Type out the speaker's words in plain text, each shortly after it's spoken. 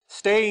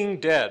Staying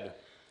dead.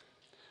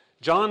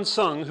 John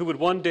Sung, who would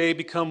one day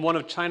become one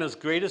of China's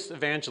greatest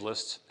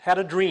evangelists, had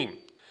a dream.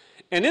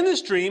 And in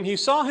this dream, he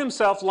saw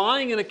himself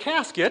lying in a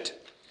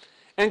casket,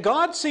 and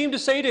God seemed to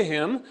say to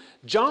him,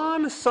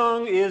 John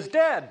Sung is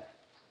dead,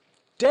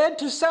 dead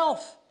to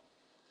self,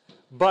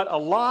 but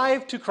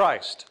alive to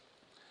Christ.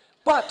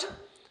 But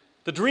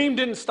the dream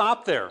didn't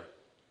stop there,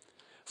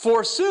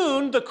 for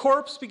soon the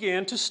corpse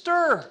began to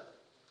stir.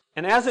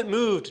 And as it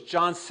moved,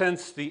 John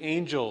sensed the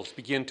angels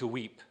begin to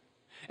weep.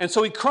 And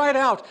so he cried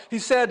out, he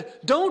said,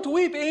 "Don't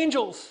weep,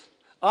 angels.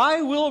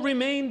 I will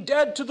remain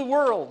dead to the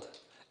world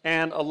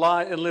and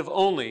alive and live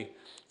only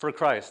for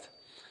Christ."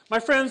 My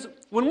friends,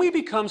 when we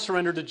become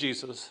surrendered to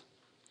Jesus,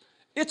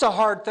 it's a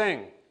hard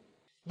thing.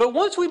 But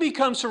once we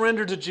become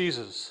surrendered to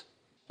Jesus,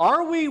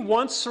 are we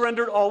once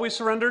surrendered, always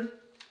surrendered?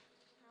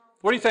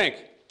 What do you think?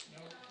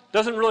 No.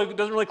 Doesn't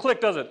really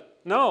click, does it?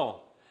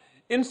 No.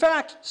 In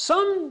fact,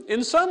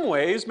 in some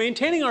ways,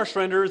 maintaining our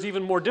surrender is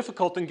even more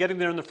difficult than getting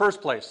there in the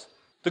first place.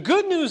 The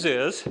good news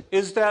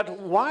is that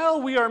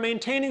while we are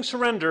maintaining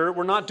surrender,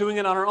 we're not doing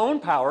it on our own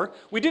power.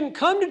 We didn't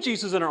come to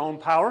Jesus in our own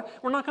power.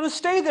 We're not going to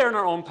stay there in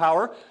our own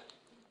power.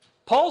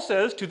 Paul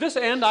says, "To this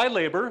end I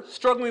labor,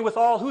 struggling with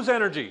all," whose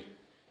energy?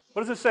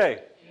 What does it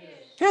say?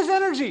 His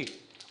energy.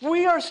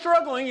 We are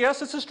struggling.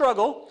 Yes, it's a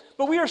struggle.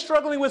 But we are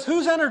struggling with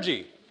whose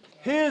energy?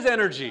 His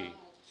energy,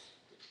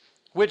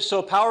 which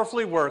so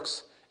powerfully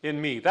works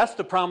in me. That's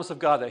the promise of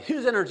God, that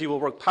His energy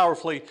will work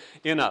powerfully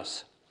in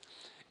us.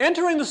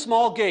 Entering the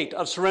small gate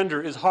of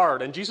surrender is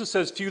hard, and Jesus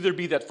says, "Few there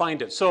be that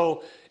find it."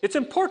 So it's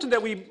important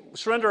that we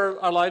surrender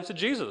our lives to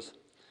Jesus.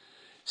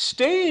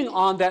 Staying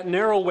on that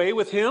narrow way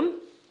with Him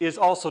is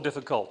also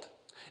difficult.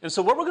 And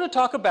so what we're going to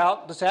talk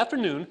about this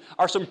afternoon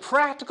are some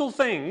practical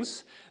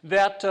things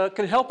that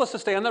can help us to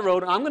stay on that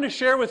road. And I'm going to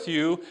share with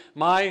you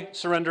my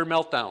surrender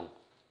meltdown.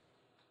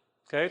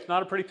 Okay, it's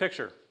not a pretty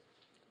picture,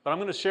 but I'm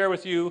going to share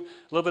with you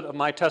a little bit of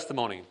my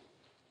testimony.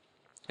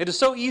 It is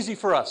so easy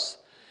for us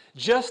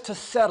just to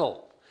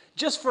settle,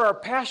 just for our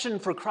passion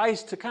for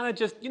Christ to kind of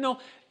just,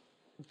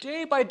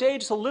 day by day,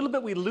 just a little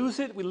bit, we lose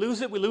it,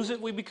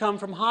 we become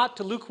from hot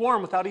to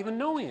lukewarm without even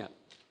knowing it.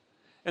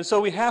 And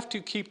so we have to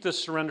keep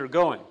this surrender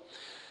going.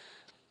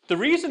 The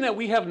reason that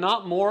we have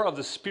not more of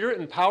the Spirit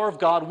and power of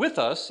God with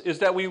us is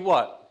that we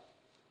what?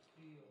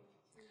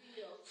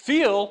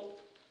 Feel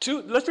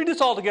let's read this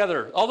all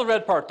together, all the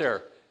red part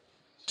there.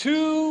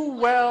 Too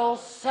well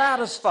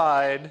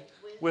satisfied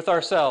with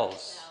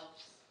ourselves.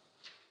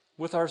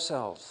 With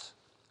ourselves.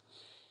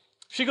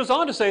 She goes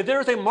on to say, there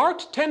is a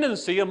marked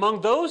tendency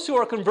among those who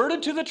are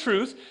converted to the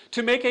truth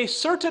to make a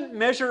certain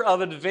measure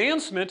of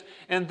advancement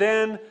and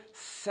then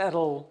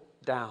settle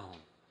down.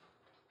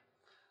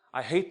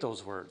 I hate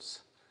those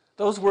words.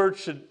 Those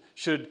words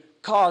should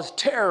cause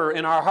terror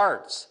in our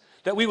hearts,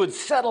 that we would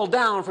settle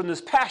down from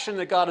this passion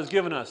that God has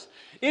given us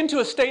into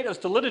a state of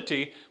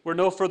stolidity where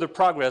no further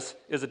progress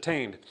is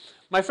attained.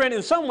 My friend,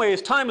 in some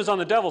ways, time is on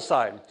the devil's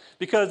side,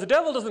 because the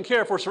devil doesn't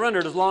care if we're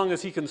surrendered as long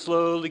as he can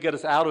slowly get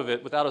us out of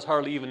it without us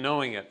hardly even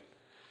knowing it.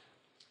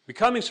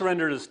 Becoming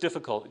surrendered is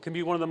difficult. It can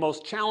be one of the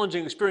most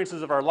challenging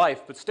experiences of our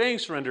life, but staying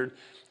surrendered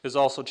is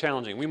also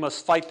challenging. We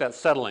must fight that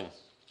settling.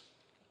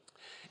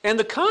 And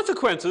the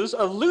consequences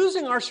of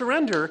losing our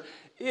surrender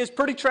is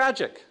pretty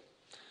tragic.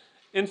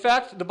 In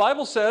fact, the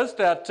Bible says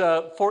that,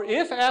 for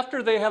if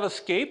after they have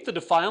escaped the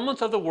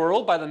defilements of the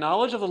world by the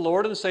knowledge of the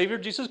Lord and Savior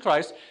Jesus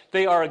Christ,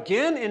 they are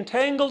again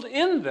entangled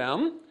in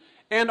them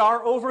and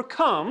are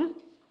overcome,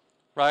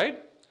 right?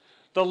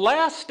 The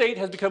last state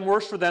has become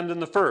worse for them than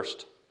the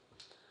first.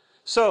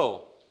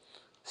 So,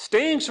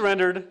 staying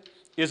surrendered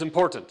is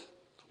important.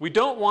 We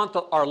don't want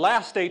our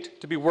last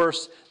state to be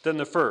worse than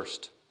the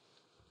first.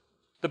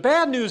 The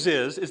bad news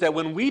is that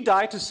when we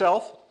die to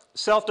self,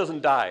 self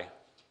doesn't die.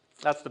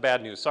 That's the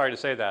bad news. Sorry to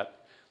say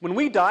that. When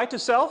we die to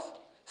self,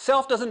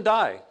 self doesn't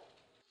die.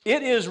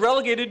 It is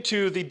relegated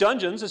to the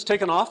dungeons. It's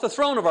taken off the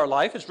throne of our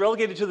life. It's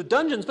relegated to the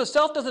dungeons, but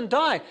self doesn't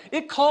die.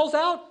 It calls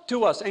out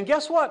to us. And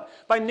guess what?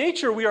 By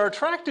nature, we are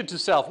attracted to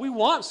self. We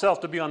want self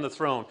to be on the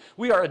throne.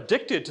 We are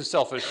addicted to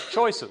selfish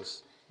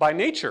choices by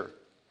nature.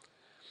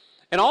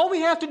 And all we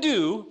have to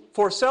do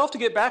for self to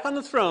get back on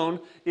the throne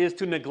is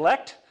to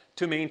neglect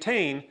to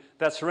maintain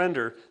that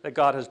surrender that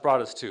God has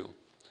brought us to.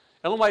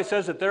 Ellen White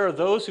says that there are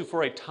those who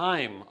for a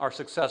time are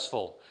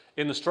successful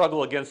in the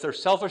struggle against their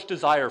selfish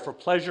desire for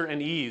pleasure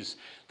and ease.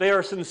 They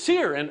are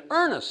sincere and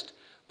earnest,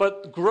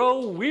 but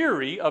grow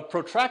weary of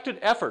protracted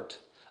effort,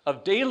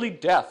 of daily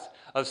death,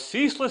 of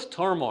ceaseless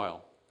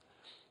turmoil.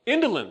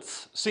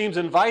 Indolence seems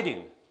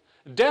inviting,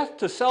 death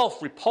to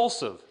self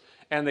repulsive,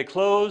 and they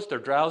close their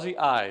drowsy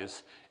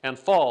eyes and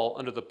fall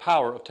under the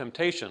power of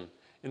temptation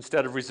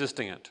instead of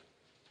resisting it.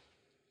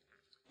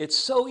 It's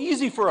so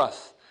easy for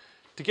us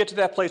to get to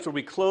that place where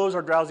we close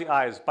our drowsy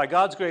eyes. By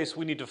God's grace,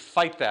 we need to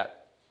fight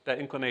that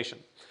inclination.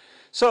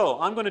 So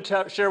I'm going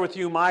to share with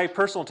you my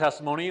personal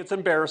testimony. It's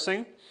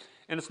embarrassing,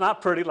 and it's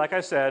not pretty, like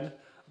I said,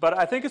 but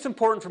I think it's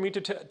important for me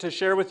to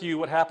share with you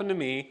what happened to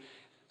me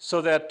so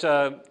that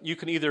you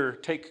can either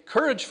take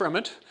courage from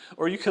it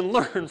or you can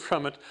learn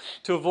from it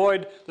to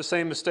avoid the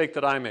same mistake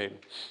that I made.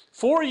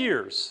 4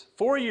 years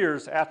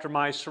after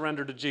my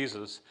surrender to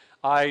Jesus,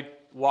 I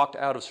walked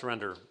out of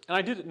surrender. And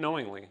I did it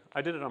knowingly.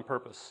 I did it on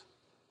purpose.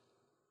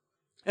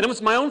 And it was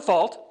my own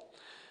fault.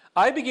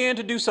 I began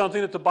to do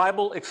something that the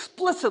Bible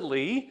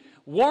explicitly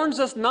warns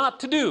us not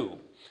to do.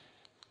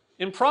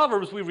 In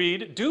Proverbs we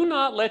read, "Do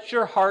not let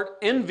your heart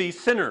envy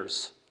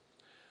sinners,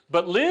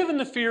 but live in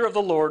the fear of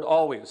the Lord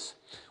always."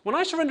 When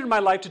I surrendered my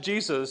life to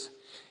Jesus,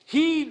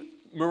 He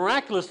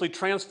miraculously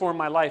transformed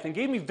my life and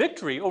gave me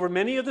victory over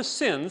many of the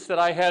sins that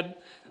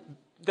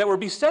were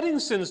besetting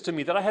sins to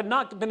me that I had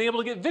not been able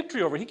to get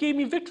victory over. He gave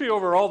me victory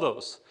over all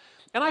those.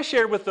 And I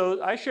shared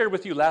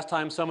with you last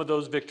time some of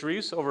those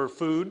victories over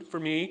food for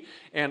me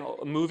and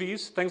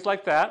movies, things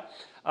like that.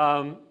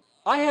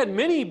 I had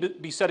many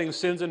besetting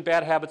sins and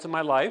bad habits in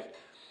my life,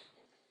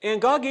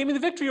 and God gave me the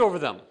victory over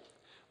them.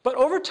 But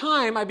over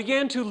time, I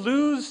began to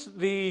lose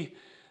the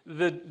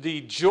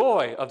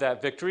joy of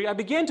that victory. I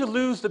began to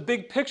lose the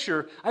big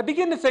picture. I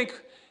began to think,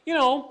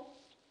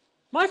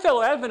 my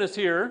fellow Adventist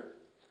here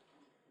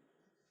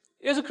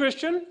is a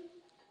Christian.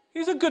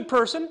 He's a good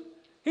person.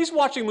 He's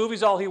watching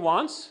movies all he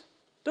wants.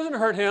 Doesn't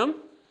hurt him.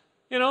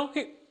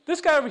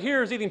 This guy over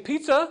here is eating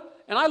pizza,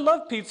 and I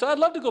love pizza. I'd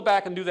love to go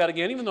back and do that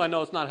again, even though I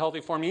know it's not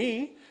healthy for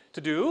me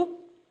to do.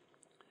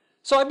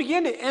 So I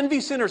began to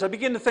envy sinners. I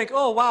began to think,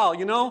 oh,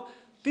 wow,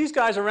 these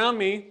guys around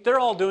me, they're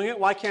all doing it.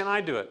 Why can't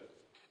I do it?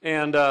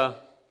 And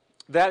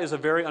that is a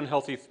very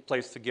unhealthy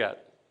place to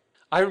get.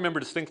 I remember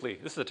distinctly,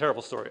 this is a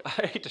terrible story.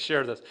 I hate to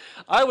share this.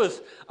 I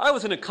was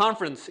in a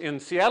conference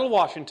in Seattle,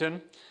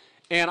 Washington,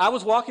 and I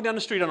was walking down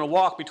the street on a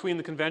walk between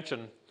the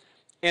convention,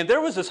 and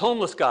there was this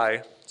homeless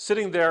guy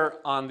sitting there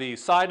on the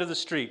side of the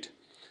street,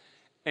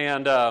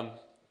 and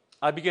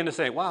I began to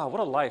say, wow, what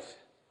a life.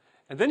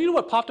 And then you know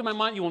what popped in my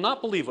mind? You will not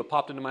believe what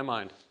popped into my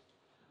mind.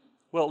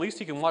 Well, at least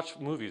he can watch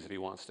movies if he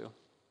wants to.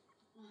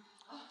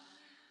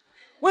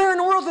 Where in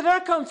the world did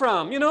that come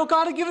from?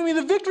 God had given me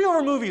the victory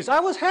over movies. I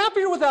was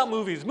happier without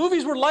movies.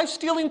 Movies were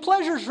life-stealing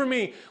pleasures for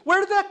me. Where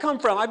did that come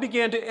from? I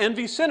began to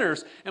envy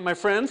sinners. And my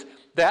friends,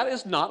 that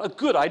is not a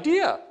good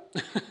idea.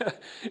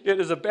 It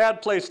is a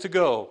bad place to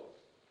go.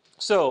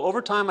 So,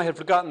 over time, I had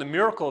forgotten the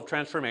miracle of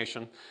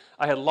transformation.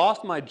 I had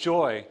lost my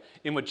joy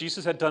in what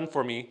Jesus had done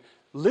for me,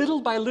 little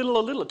by little,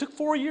 a little. It took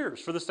 4 years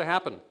for this to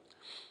happen.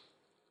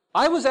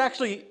 I was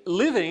actually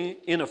living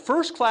in a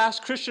first-class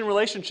Christian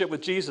relationship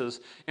with Jesus,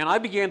 and I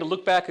began to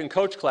look back in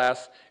coach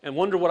class and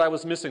wonder what I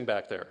was missing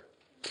back there.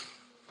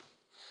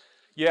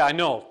 Yeah, I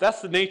know. That's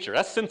the nature.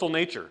 That's sinful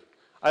nature.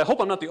 I hope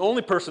I'm not the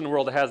only person in the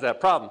world that has that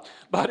problem.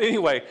 But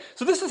anyway,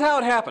 so this is how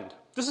it happened.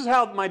 This is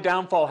how my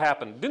downfall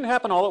happened. It didn't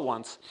happen all at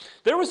once.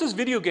 There was this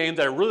video game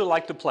that I really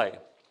liked to play.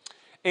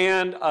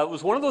 And it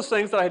was one of those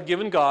things that I had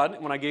given God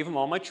when I gave him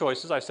all my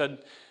choices. I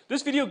said,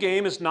 this video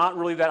game is not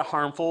really that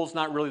harmful. It's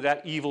not really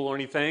that evil or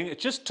anything. It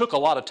just took a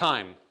lot of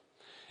time.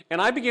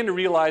 And I began to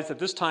realize that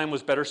this time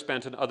was better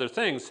spent in other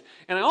things.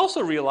 And I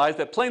also realized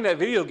that playing that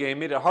video game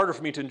made it harder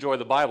for me to enjoy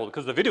the Bible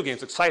because the video game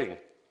is exciting.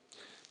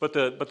 But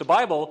the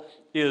Bible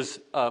is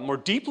more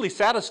deeply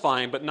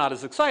satisfying but not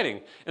as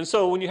exciting. And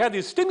so when you have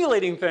these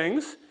stimulating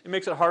things, it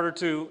makes it harder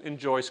to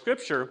enjoy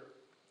Scripture.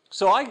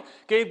 So I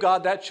gave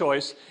God that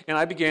choice, and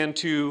I began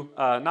to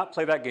not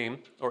play that game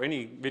or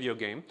any video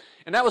game.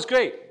 And that was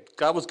great.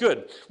 God was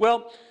good.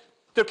 Well,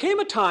 there came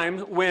a time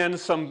when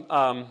some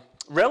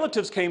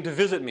relatives came to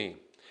visit me.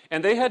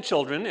 And they had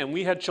children, and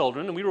we had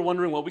children, and we were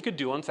wondering what we could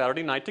do on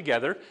Saturday night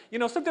together.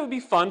 Something that would be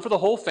fun for the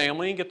whole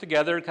family and get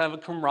together, kind of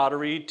a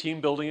camaraderie,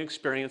 team-building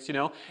experience,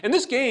 And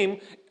this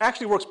game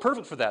actually works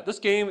perfect for that. This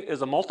game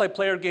is a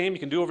multiplayer game. You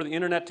can do over the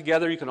internet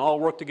together. You can all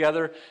work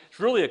together. It's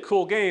really a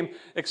cool game,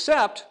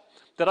 except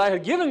that I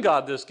had given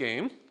God this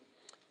game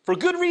for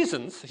good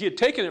reasons. He had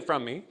taken it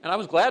from me, and I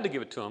was glad to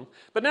give it to him.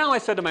 But now I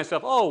said to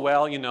myself, oh,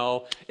 well,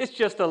 it's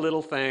just a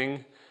little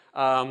thing.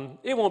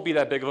 It won't be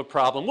that big of a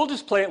problem. We'll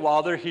just play it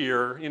while they're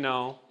here,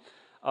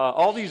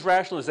 all these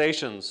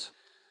rationalizations.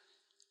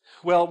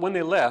 Well, when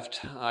they left,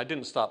 I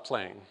didn't stop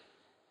playing.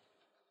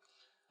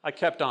 I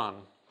kept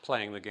on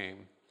playing the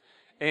game.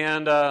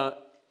 And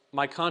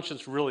my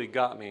conscience really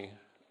got me.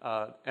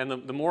 And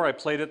the more I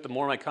played it, the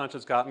more my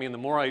conscience got me. And the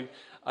more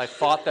I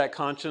fought that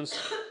conscience,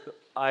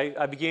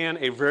 I began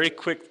a very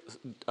quick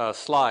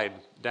slide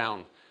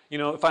down.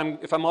 If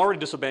I'm already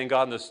disobeying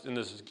God in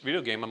this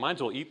video game, I might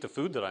as well eat the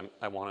food that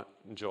I want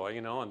to enjoy,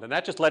 and then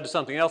that just led to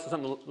something else, and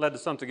something led to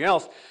something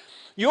else.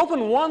 You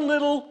open one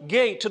little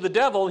gate to the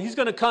devil, and he's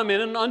going to come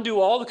in and undo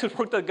all the good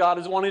work that God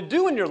has wanted to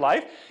do in your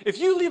life. If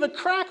you leave a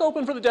crack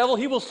open for the devil,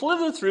 he will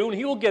slither through, and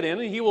he will get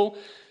in, and he will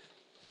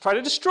try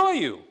to destroy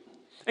you.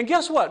 And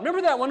guess what?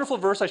 Remember that wonderful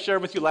verse I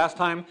shared with you last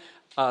time?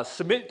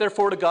 Submit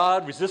therefore to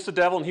God, resist the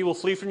devil, and he will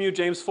flee from you,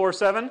 James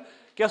 4:7.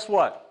 Guess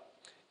what?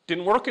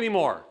 Didn't work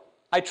anymore.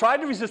 I tried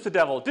to resist the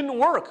devil. It didn't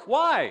work.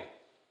 Why?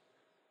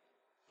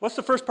 What's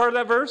the first part of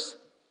that verse?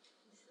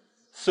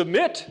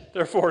 Submit,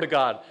 therefore, to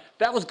God.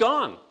 That was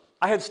gone.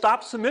 I had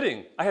stopped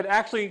submitting. I had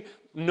actually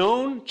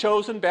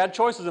chosen bad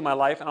choices in my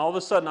life, and all of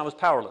a sudden I was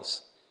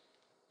powerless.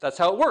 That's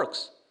how it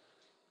works.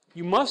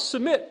 You must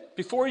submit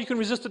before you can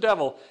resist the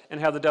devil and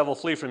have the devil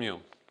flee from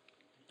you.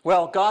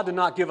 Well, God did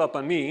not give up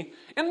on me.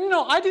 And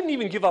I didn't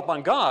even give up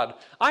on God.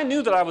 I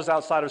knew that I was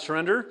outside of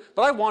surrender,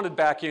 but I wanted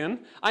back in.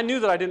 I knew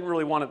that I didn't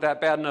really want it that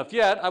bad enough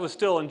yet. I was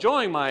still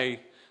enjoying my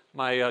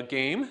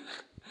game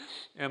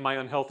and my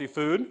unhealthy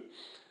food.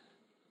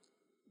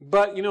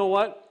 But you know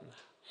what?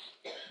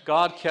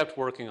 God kept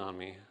working on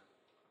me.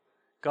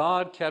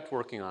 God kept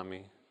working on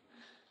me.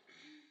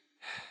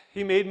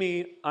 He made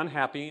me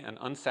unhappy and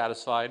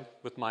unsatisfied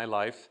with my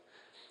life.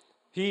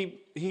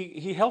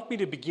 He helped me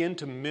to begin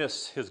to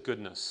miss his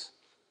goodness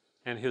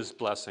and his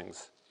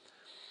blessings.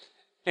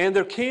 And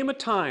there came a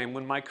time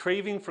when my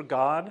craving for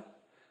God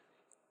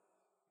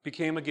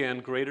became again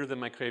greater than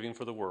my craving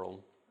for the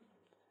world.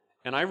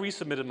 And I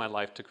resubmitted my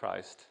life to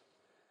Christ.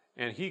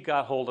 And he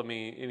got hold of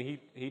me, and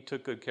he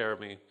took good care of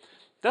me.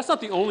 That's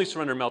not the only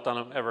surrender meltdown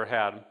I've ever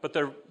had,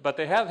 but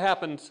they have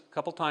happened a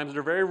couple times.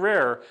 They're very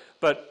rare,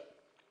 but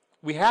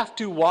we have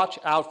to watch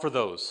out for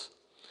those.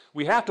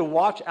 We have to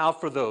watch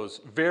out for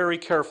those very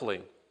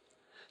carefully.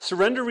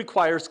 Surrender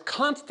requires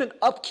constant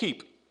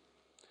upkeep.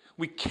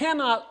 We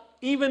cannot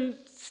even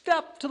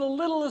step to the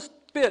littlest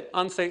bit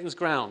on Satan's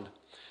ground.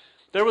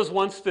 There was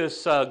once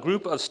this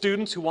group of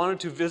students who wanted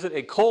to visit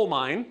a coal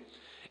mine,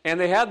 and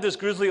they had this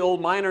grizzly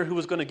old miner who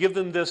was going to give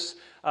them this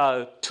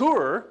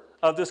tour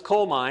of this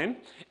coal mine.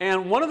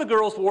 And one of the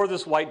girls wore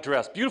this white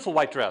dress, beautiful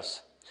white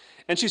dress.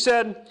 And she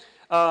said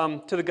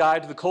to the guy,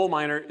 to the coal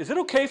miner, "Is it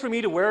okay for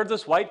me to wear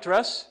this white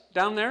dress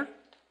down there?"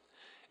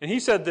 And he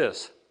said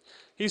this.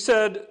 He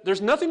said,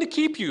 "There's nothing to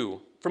keep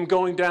you from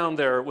going down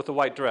there with a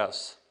white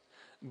dress,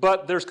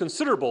 but there's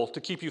considerable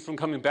to keep you from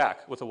coming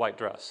back with a white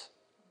dress."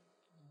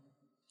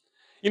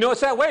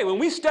 It's that way. When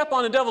we step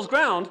on the devil's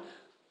ground,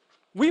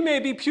 we may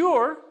be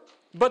pure,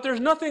 but there's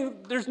no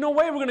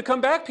way we're going to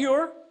come back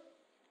pure.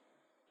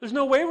 There's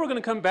no way we're going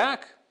to come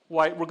back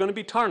white. We're going to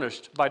be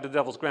tarnished by the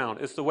devil's ground.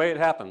 It's the way it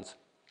happens.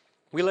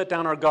 We let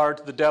down our guard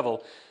to the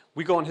devil.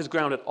 We go on his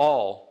ground at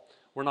all.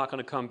 We're not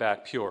going to come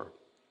back pure.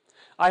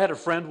 I had a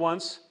friend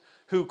once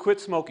who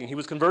quit smoking. He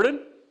was converted.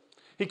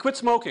 He quit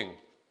smoking.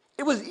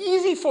 It was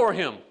easy for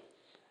him.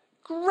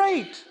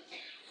 Great.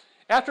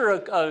 After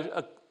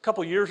a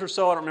couple years or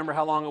so, I don't remember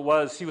how long it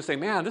was, he would say,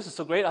 "Man, this is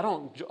so great, I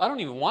don't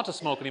even want to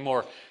smoke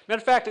anymore." Matter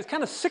of fact, it's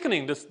kind of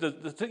sickening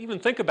to even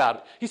think about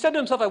it. He said to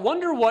himself, "I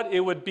wonder what it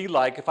would be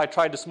like if I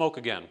tried to smoke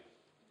again."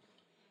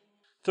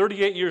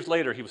 38 years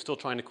later, he was still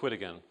trying to quit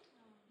again.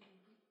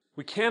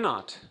 We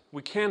cannot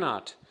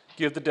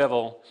give the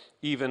devil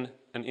even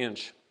an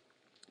inch.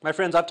 My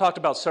friends, I've talked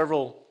about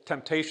several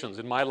temptations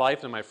in my life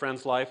and in my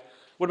friend's life.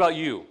 What about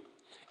you?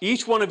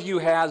 Each one of you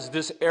has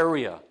this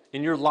area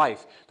in your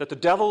life that the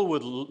devil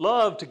would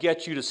love to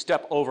get you to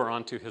step over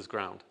onto his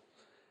ground.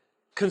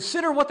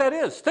 Consider what that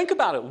is. Think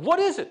about it. What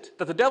is it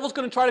that the devil's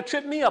going to try to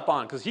trip me up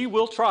on? Because he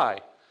will try.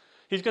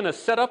 He's going to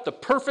set up the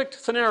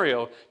perfect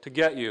scenario to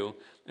get you.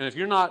 And if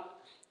you're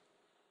not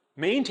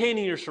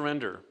maintaining your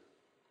surrender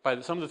by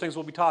some of the things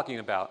we'll be talking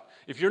about,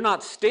 if you're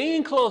not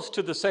staying close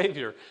to the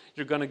Savior,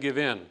 you're going to give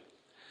in.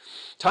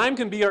 Time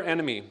can be our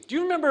enemy. Do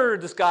you remember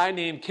this guy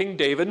named King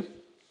David?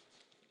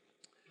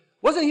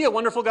 Wasn't he a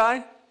wonderful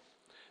guy?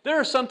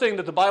 There is something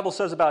that the Bible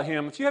says about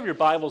him. If you have your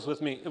Bibles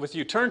with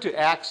you, turn to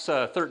Acts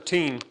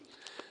 13.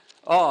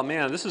 Oh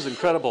man, this is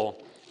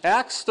incredible.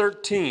 Acts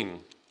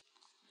 13.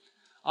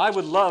 I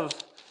would love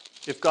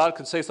if God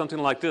could say something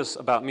like this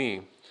about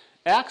me.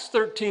 Acts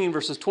 13,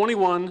 verses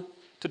 21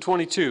 to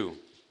 22.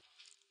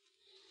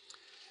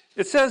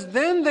 It says,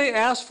 "Then they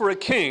asked for a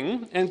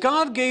king, and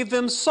God gave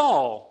them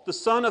Saul, the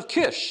son of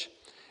Kish,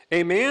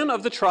 a man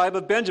of the tribe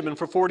of Benjamin,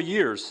 for 40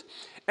 years.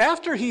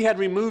 After he had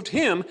removed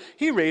him,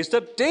 he raised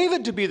up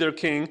David to be their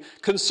king,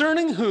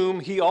 concerning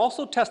whom he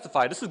also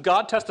testified." This is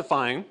God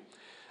testifying.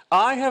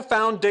 "I have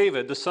found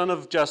David, the son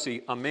of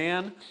Jesse, a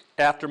man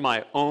after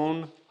my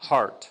own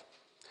heart,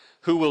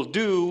 who will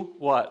do"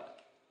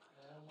 what?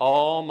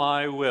 "All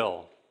my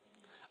will."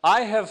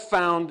 I have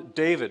found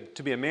David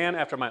to be a man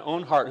after my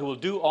own heart who will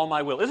do all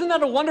my will. Isn't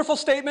that a wonderful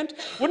statement?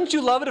 Wouldn't you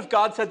love it if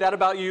God said that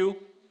about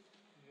you?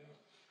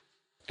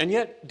 And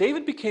yet,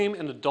 David became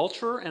an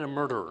adulterer and a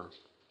murderer.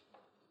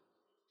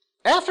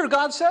 After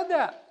God said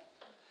that,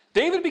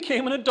 David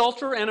became an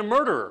adulterer and a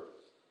murderer.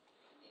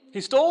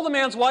 He stole the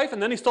man's wife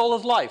and then he stole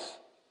his life.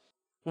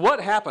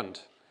 What happened?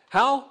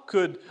 How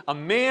could a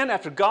man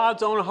after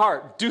God's own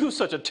heart do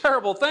such a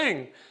terrible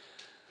thing?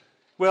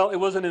 Well, it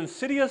was an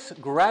insidious,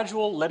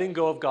 gradual letting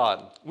go of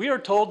God. We are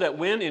told that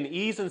when in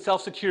ease and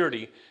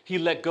self-security he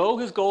let go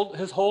his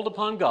hold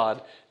upon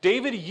God,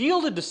 David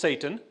yielded to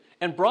Satan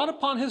and brought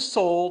upon his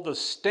soul the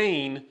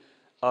stain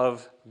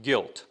of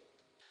guilt.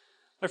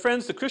 My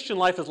friends, the Christian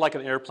life is like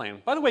an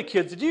airplane. By the way,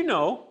 kids, did you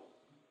know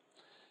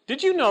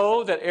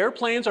that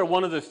airplanes are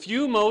one of the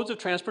few modes of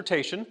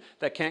transportation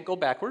that can't go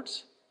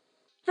backwards?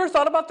 Have you ever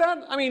thought about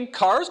that? I mean,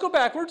 cars go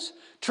backwards,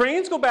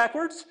 trains go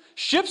backwards,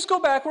 ships go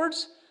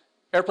backwards.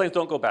 Airplanes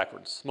don't go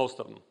backwards, most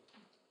of them.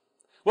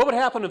 What would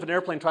happen if an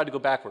airplane tried to go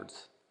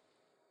backwards?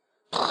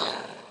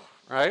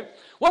 Right?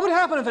 What would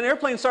happen if an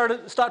airplane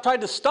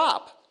tried to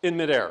stop? in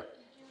midair.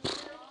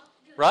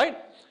 Right?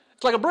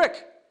 It's like a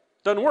brick.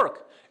 Doesn't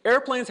work.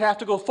 Airplanes have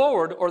to go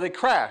forward or they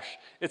crash.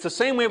 It's the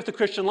same way with the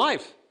Christian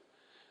life.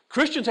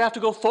 Christians have to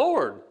go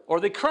forward or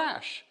they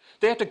crash.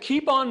 They have to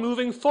keep on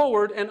moving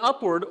forward and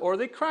upward or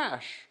they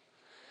crash.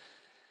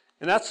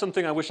 And that's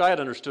something I wish I had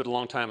understood a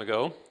long time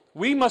ago.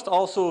 We must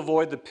also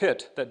avoid the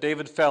pit that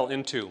David fell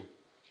into.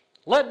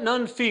 Let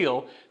none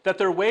feel that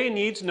their way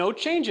needs no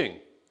changing.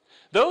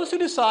 Those who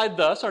decide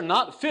thus are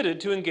not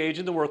fitted to engage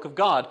in the work of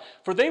God,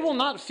 for they will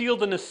not feel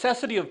the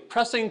necessity of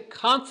pressing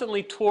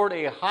constantly toward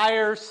a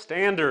higher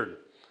standard.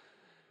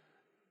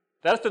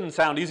 That doesn't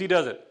sound easy,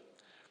 does it?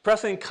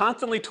 Pressing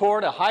constantly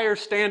toward a higher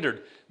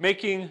standard,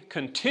 making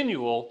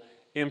continual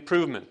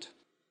improvement.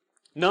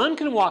 None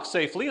can walk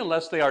safely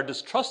unless they are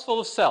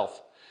distrustful of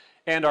self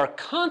and are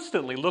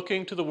constantly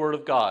looking to the Word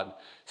of God,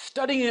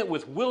 studying it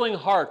with willing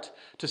heart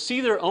to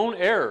see their own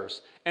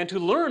errors and to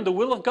learn the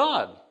will of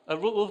God, the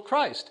will of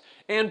Christ,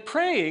 and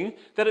praying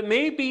that it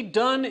may be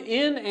done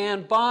in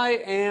and by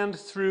and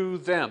through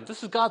them.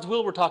 This is God's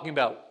will we're talking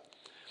about.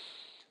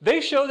 They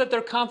show that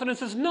their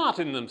confidence is not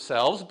in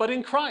themselves, but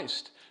in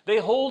Christ. They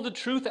hold the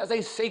truth as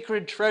a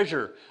sacred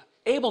treasure,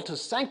 able to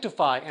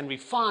sanctify and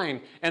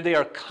refine, and they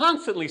are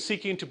constantly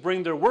seeking to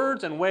bring their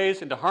words and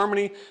ways into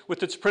harmony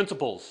with its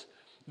principles.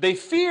 They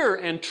fear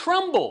and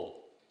tremble.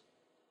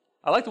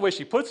 I like the way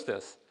she puts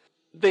this.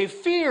 They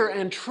fear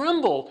and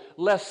tremble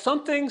lest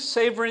something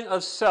savoring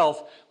of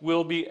self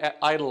will be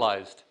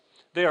idolized.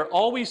 They are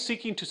always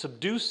seeking to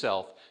subdue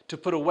self, to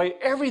put away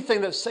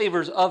everything that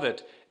savors of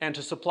it, and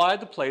to supply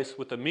the place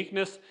with the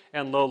meekness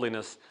and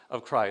lowliness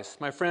of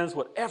Christ. My friends,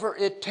 whatever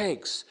it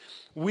takes,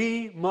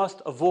 we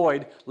must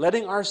avoid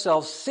letting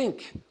ourselves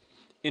sink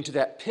into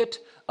that pit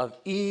of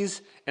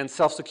ease and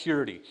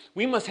self-security.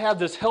 We must have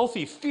this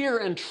healthy fear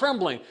and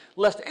trembling,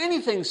 lest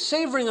anything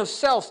savoring of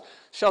self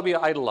shall be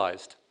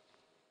idolized.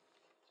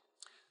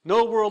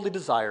 No worldly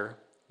desire,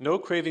 no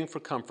craving for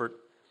comfort,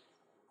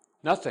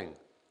 nothing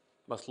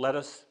must let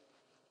us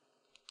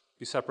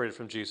be separated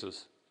from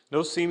Jesus.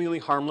 No seemingly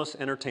harmless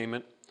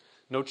entertainment,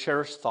 no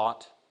cherished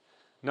thought,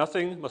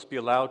 nothing must be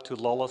allowed to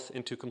lull us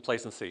into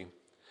complacency.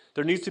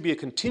 There needs to be a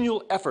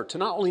continual effort to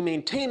not only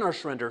maintain our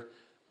surrender,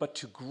 but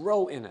to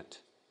grow in it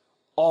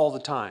all the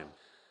time.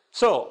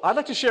 So, I'd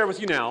like to share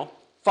with you now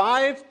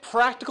 5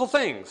 practical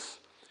things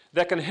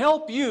that can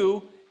help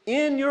you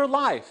in your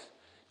life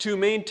to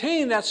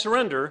maintain that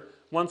surrender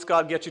once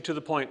God gets you to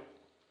the point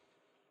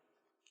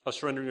of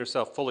surrendering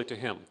yourself fully to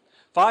Him.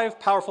 5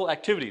 powerful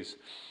activities.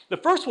 The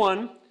first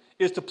one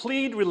is to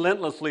plead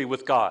relentlessly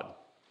with God.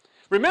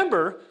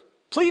 Remember,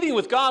 pleading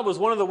with God was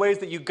one of the ways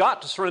that you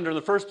got to surrender in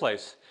the first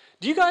place.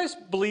 Do you guys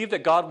believe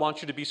that God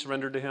wants you to be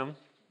surrendered to Him?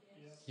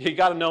 Yes. You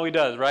got to know He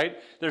does, right?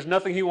 There's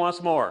nothing He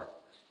wants more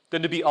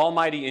than to be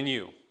almighty in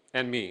you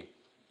and me.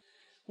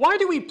 Why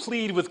do we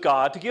plead with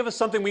God to give us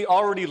something we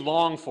already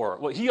long for,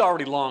 what He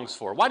already longs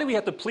for? Why do we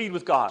have to plead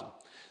with God?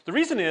 The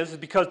reason is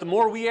because the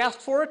more we ask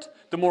for it,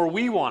 the more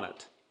we want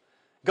it.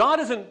 We're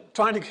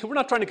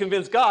not trying to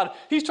convince God,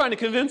 He's trying to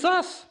convince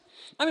us.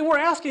 I mean, we're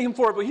asking Him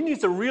for it, but He needs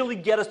to really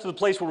get us to the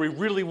place where we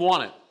really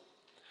want it.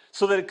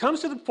 So that it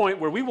comes to the point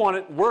where we want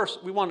it worse,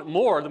 we want it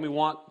more than we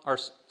want our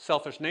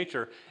selfish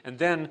nature, and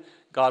then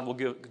God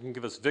can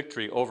give us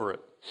victory over it.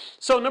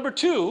 So number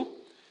 2,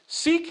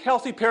 seek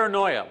healthy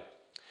paranoia.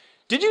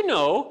 Did you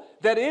know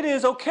that it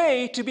is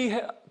okay to be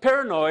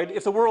paranoid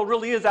if the world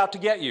really is out to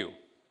get you?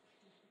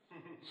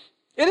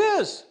 It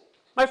is.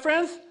 My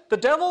friends, the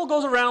devil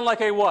goes around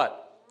like a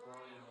what?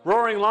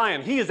 Roaring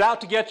lion. He is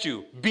out to get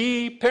you.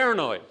 Be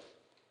paranoid.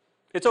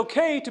 It's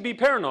okay to be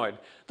paranoid.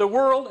 The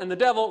world and the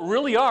devil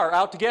really are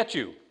out to get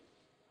you.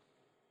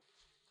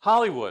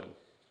 Hollywood.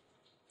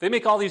 They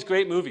make all these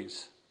great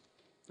movies.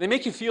 They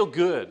make you feel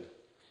good.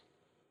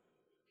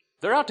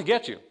 They're out to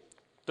get you.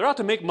 They're out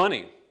to make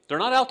money. They're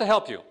not out to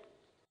help you.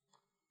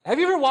 Have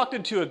you ever walked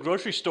into a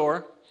grocery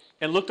store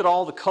and looked at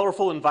all the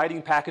colorful,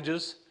 inviting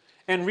packages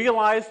and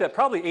realized that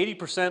probably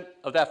 80%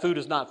 of that food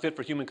is not fit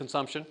for human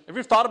consumption? Have you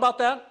ever thought about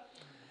that?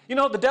 You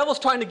know, the devil's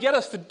trying to get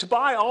us to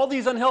buy all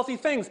these unhealthy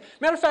things.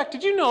 Matter of fact,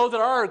 did you know that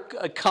our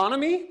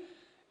economy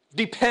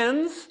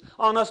depends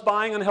on us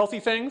buying unhealthy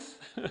things?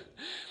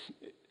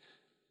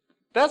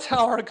 That's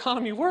how our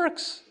economy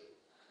works.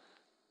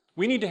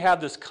 We need to have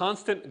this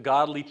constant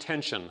godly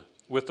tension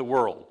with the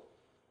world.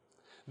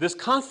 This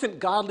constant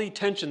godly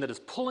tension that is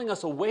pulling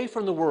us away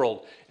from the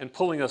world and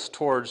pulling us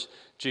towards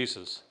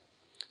Jesus.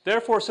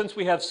 Therefore, since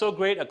we have so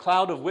great a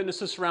cloud of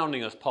witnesses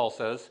surrounding us, Paul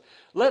says,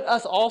 let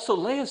us also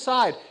lay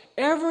aside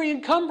every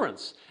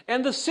encumbrance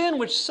and the sin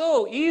which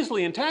so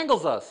easily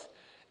entangles us,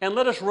 and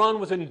let us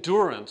run with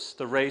endurance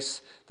the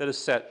race that is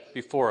set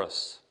before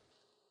us.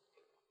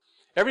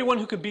 Everyone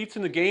who competes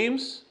in the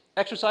games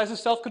exercises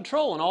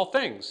self-control in all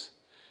things.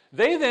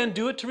 They then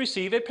do it to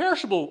receive a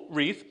perishable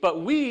wreath,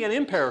 but we an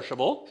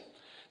imperishable.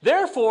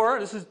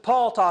 Therefore, this is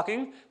Paul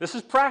talking, this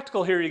is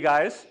practical here, you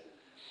guys.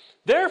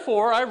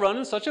 Therefore, I run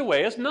in such a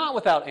way as not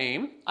without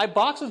aim. I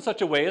box in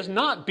such a way as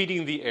not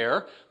beating the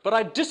air, but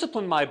I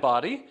discipline my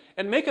body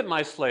and make it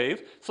my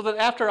slave, so that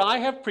after I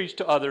have preached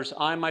to others,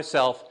 I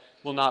myself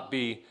will not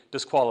be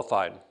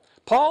disqualified.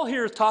 Paul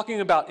here is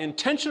talking about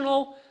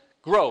intentional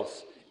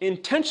growth,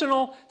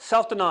 intentional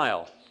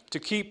self-denial to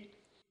keep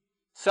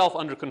self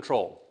under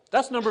control.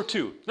 That's number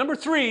 2. Number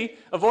 3,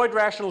 avoid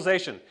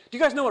rationalization. Do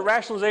you guys know what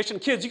rationalization,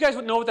 kids, you guys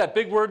know what that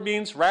big word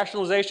means,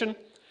 rationalization?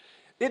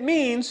 It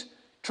means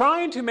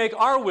trying to make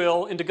our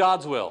will into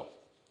God's will.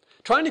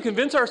 Trying to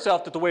convince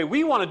ourselves that the way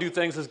we want to do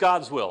things is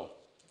God's will.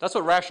 That's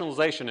what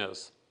rationalization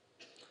is.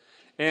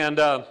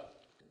 And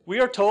we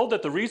are told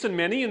that the reason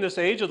many in this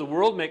age of the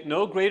world make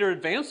no greater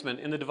advancement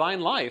in the divine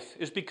life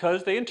is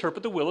because they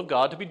interpret the will of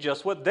God to be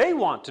just what they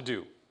want to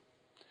do.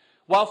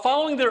 While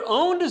following their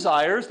own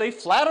desires, they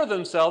flatter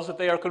themselves that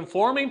they are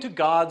conforming to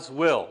God's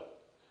will.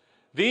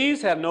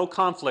 These have no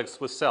conflicts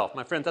with self.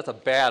 My friends, that's a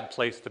bad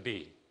place to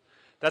be.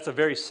 That's a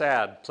very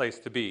sad place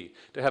to be,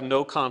 to have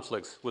no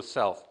conflicts with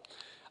self.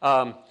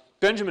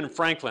 Benjamin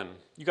Franklin,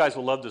 you guys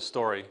will love this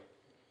story.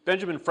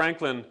 Benjamin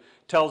Franklin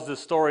tells this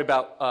story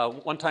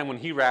about one time when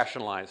he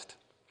rationalized.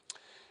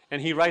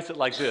 And he writes it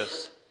like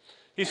this.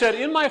 He said,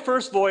 in my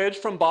first voyage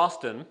from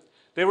Boston,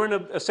 they were in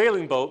a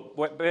sailing boat.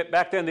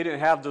 Back then they didn't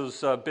have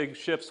those big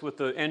ships with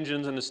the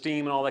engines and the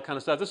steam and all that kind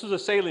of stuff. This was a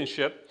sailing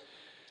ship.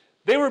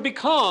 They were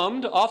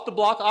becalmed off the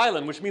Block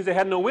Island, which means they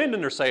had no wind in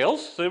their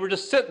sails, so they were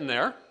just sitting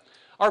there.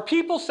 Our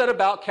people set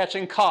about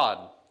catching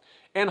cod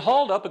and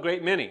hauled up a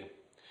great many.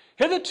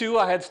 Hitherto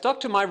I had stuck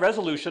to my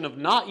resolution of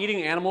not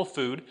eating animal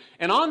food,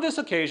 and on this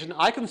occasion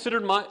I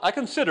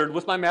considered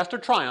with my master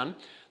Tryon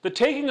the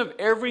taking of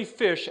every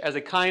fish as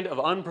a kind of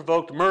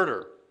unprovoked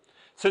murder,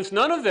 since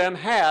none of them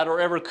had or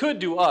ever could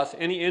do us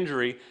any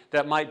injury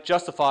that might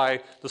justify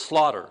the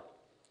slaughter.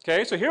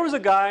 Okay, so here was a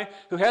guy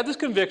who had this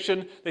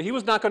conviction that he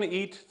was not going to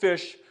eat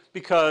fish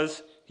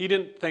because he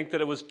didn't think that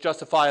it was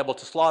justifiable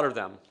to slaughter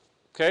them.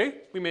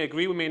 Okay, we may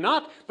agree, we may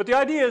not, but the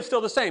idea is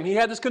still the same. He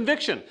had this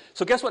conviction.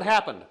 So guess what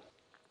happened?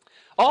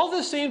 All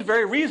this seemed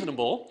very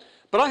reasonable,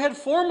 but I had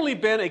formerly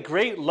been a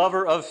great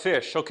lover of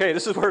fish. Okay,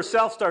 this is where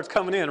self starts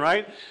coming in,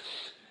 right?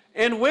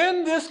 And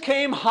when this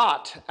came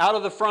hot out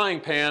of the frying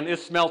pan, it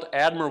smelt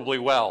admirably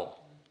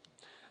well.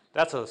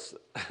 That's a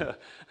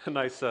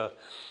nice way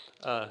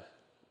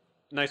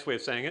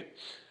of saying it.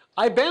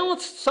 I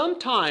balanced some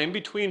time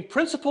between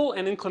principle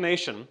and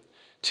inclination,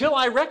 till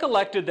I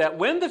recollected that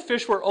when the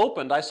fish were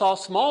opened, I saw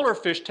smaller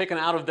fish taken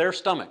out of their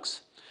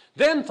stomachs.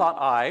 Then thought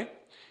I,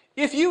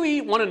 if you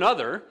eat one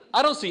another,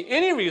 I don't see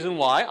any reason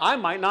why I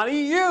might not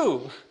eat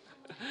you.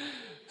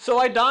 So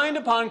I dined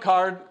upon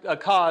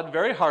cod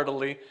very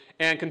heartily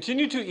and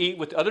continued to eat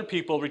with other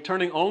people,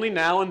 returning only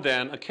now and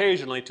then,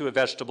 occasionally, to a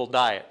vegetable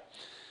diet.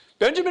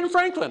 Benjamin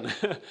Franklin,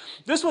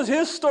 this was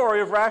his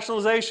story of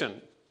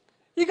rationalization.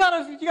 You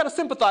gotta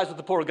sympathize with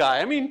the poor guy.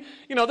 I mean,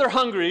 you know, they're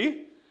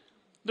hungry.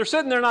 They're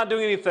sitting there not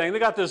doing anything. They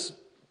got this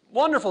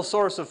wonderful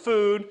source of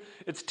food.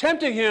 It's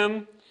tempting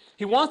him.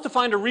 He wants to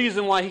find a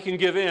reason why he can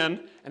give in,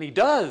 and he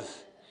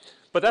does.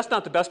 But that's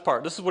not the best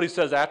part. This is what he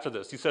says after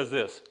this. He says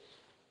this.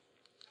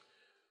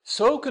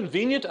 So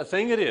convenient a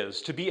thing it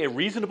is to be a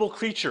reasonable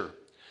creature,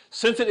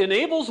 since it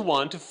enables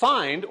one to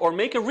find or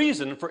make a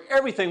reason for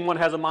everything one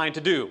has a mind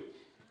to do.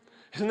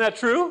 Isn't that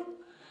true?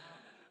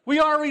 We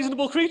are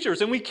reasonable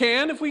creatures, and we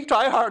can, if we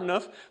try hard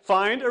enough,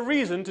 find a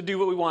reason to do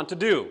what we want to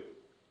do.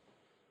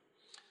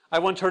 I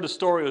once heard a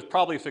story, it was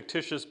probably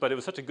fictitious, but it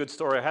was such a good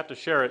story, I have to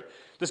share it.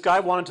 This guy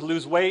wanted to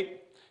lose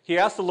weight. He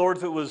asked the Lord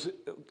if it was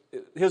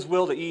his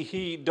will to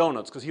eat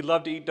donuts, because he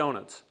loved to eat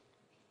donuts.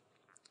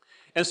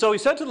 And so he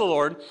said to the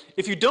Lord,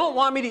 if you don't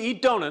want me to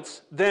eat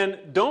donuts,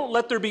 then don't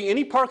let there be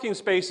any parking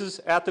spaces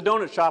at the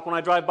donut shop when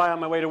I drive by on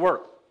my way to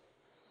work.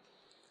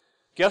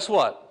 Guess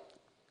what?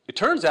 It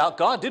turns out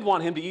God did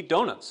want him to eat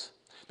donuts.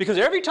 Because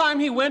every time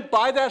he went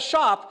by that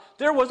shop,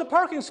 there was a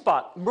parking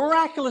spot.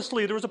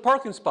 Miraculously, there was a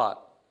parking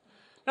spot.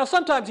 Now,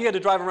 sometimes he had to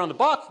drive around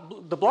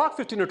the block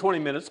 15 or 20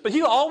 minutes, but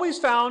he always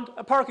found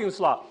a parking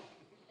slot,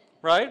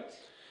 right?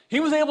 He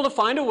was able to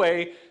find a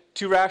way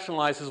to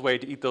rationalize his way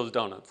to eat those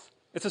donuts.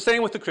 It's the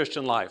same with the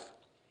Christian life.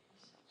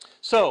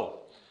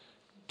 So,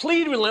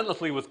 plead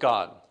relentlessly with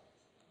God.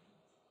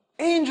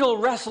 Angel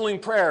wrestling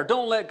prayer.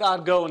 Don't let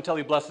God go until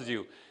he blesses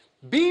you.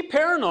 Be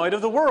paranoid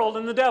of the world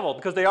and the devil,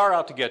 because they are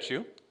out to get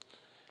you.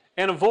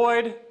 And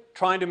avoid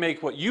trying to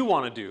make what you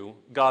want to do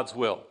God's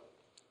will.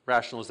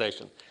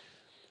 Rationalization.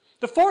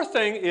 The fourth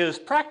thing is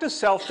practice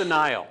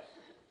self-denial.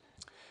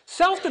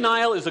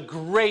 Self-denial is a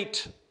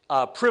great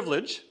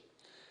privilege,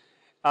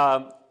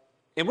 and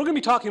we're going to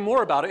be talking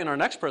more about it in our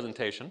next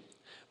presentation.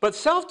 But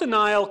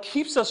self-denial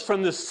keeps us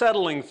from this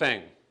settling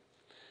thing.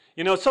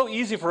 You know, it's so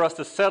easy for us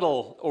to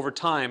settle over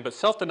time, but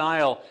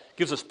self-denial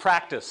gives us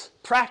practice,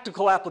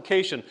 practical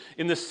application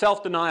in this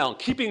self-denial,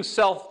 keeping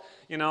self,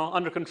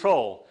 under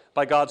control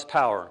by God's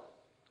power.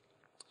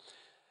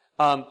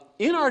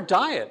 In our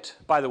diet,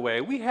 by the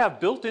way, we have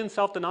built-in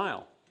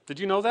self-denial. Did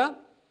you know that?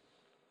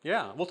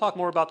 Yeah, we'll talk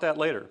more about that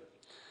later.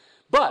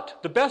 But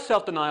the best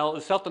self-denial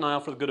is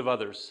self-denial for the good of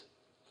others.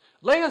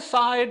 Lay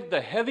aside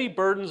the heavy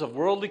burdens of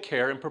worldly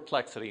care and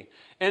perplexity,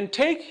 and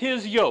take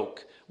his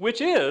yoke,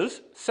 which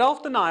is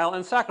self-denial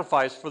and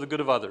sacrifice for the good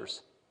of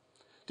others.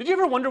 Did you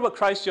ever wonder what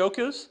Christ's yoke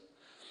is?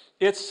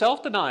 It's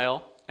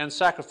self-denial and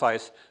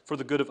sacrifice for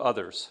the good of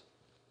others.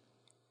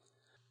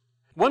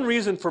 One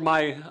reason for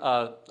my,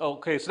 so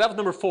that was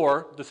number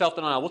 4, the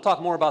self-denial. We'll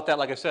talk more about that,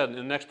 like I said, in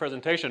the next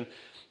presentation.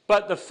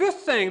 But the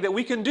 5th thing that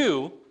we can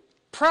do,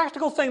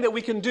 practical thing that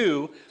we can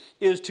do,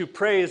 is to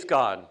praise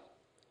God.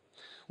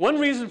 One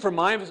reason for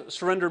my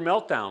surrender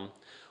meltdown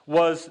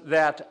was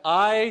that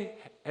I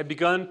had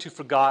begun to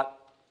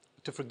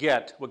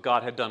forget what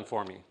God had done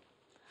for me.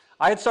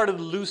 I had started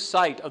to lose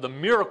sight of the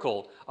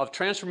miracle of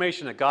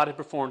transformation that God had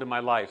performed in my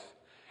life.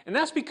 And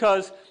that's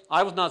because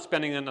I was not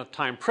spending enough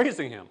time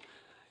praising Him.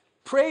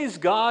 Praise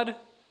God.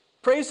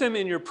 Praise Him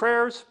in your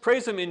prayers.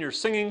 Praise Him in your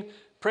singing.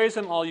 Praise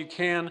Him all you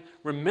can.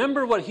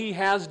 Remember what He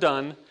has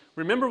done.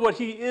 Remember what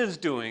He is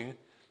doing,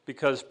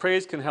 because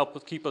praise can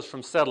help keep us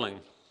from settling.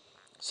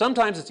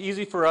 Sometimes it's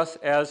easy for us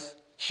as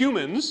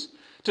humans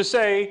to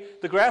say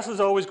the grass is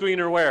always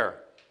greener where?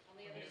 On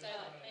the other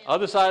side of the fence.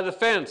 Other side of the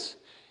fence.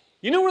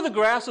 You know where the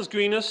grass is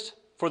greenest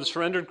for the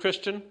surrendered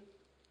Christian?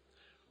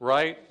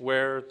 Right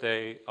where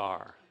they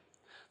are.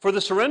 For the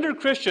surrendered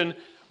Christian,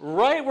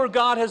 right where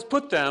God has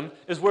put them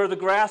is where the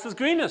grass is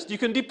greenest. You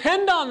can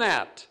depend on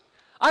that.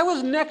 I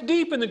was neck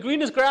deep in the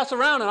greenest grass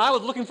around, and I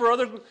was looking for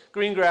other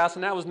green grass,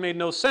 and that made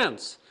no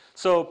sense.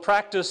 So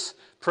practice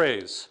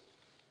praise.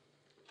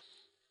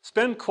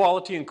 Spend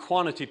quality and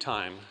quantity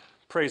time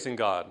praising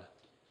God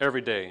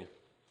every day.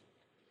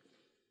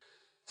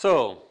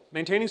 So,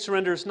 maintaining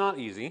surrender is not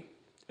easy.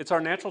 It's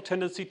our natural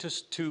tendency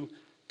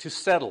to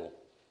settle.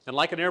 And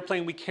like an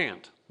airplane, we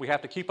can't. We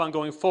have to keep on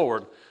going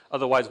forward,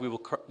 otherwise we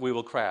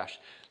will crash.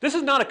 This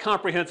is not a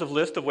comprehensive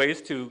list of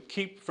ways to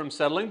keep from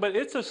settling, but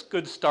it's a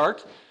good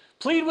start.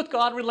 Plead with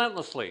God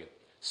relentlessly.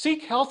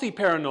 Seek healthy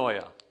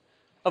paranoia.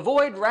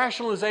 Avoid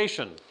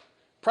rationalization.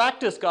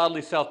 Practice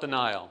godly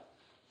self-denial.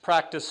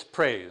 Practice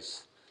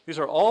praise. These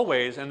are all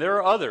ways, and there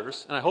are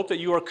others, and I hope that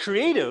you are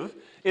creative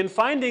in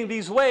finding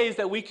these ways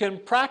that we can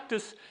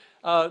practice,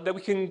 that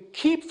we can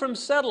keep from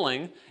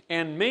settling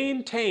and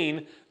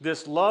maintain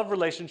this love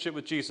relationship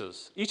with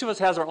Jesus. Each of us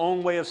has our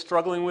own way of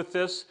struggling with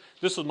this.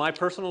 This was my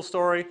personal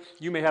story.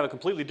 You may have a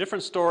completely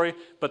different story,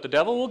 but the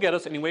devil will get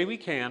us any way we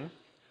can,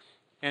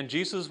 and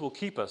Jesus will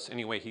keep us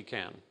any way He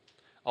can.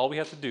 All we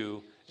have to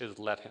do is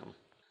let Him.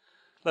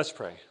 Let's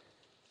pray.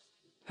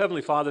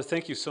 Heavenly Father,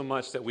 thank you so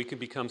much that we can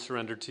become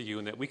surrendered to you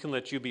and that we can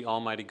let you be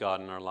Almighty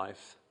God in our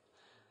life.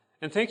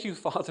 And thank you,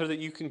 Father, that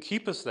you can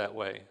keep us that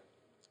way,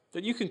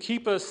 that you can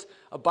keep us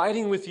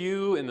abiding with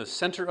you in the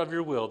center of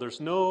your will.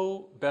 There's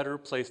no better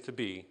place to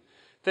be.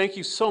 Thank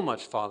you so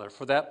much, Father,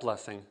 for that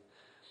blessing.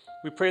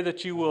 We pray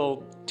that you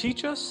will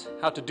teach us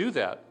how to do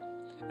that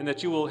and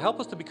that you will help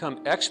us to become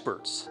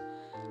experts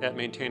at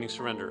maintaining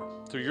surrender.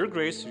 Through your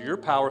grace, through your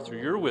power, through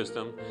your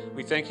wisdom,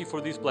 we thank you for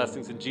these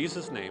blessings. In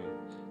Jesus' name,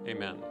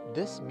 amen.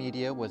 This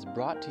media was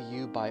brought to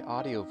you by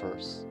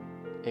Audioverse,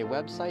 a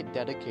website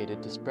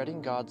dedicated to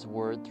spreading God's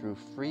Word through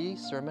free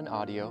sermon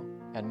audio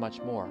and much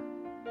more.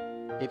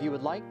 If you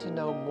would like to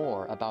know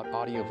more about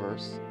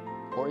Audioverse,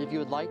 or if you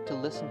would like to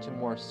listen to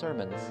more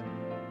sermons,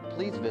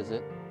 please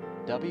visit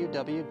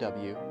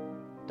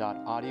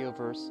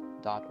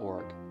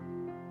www.audioverse.org.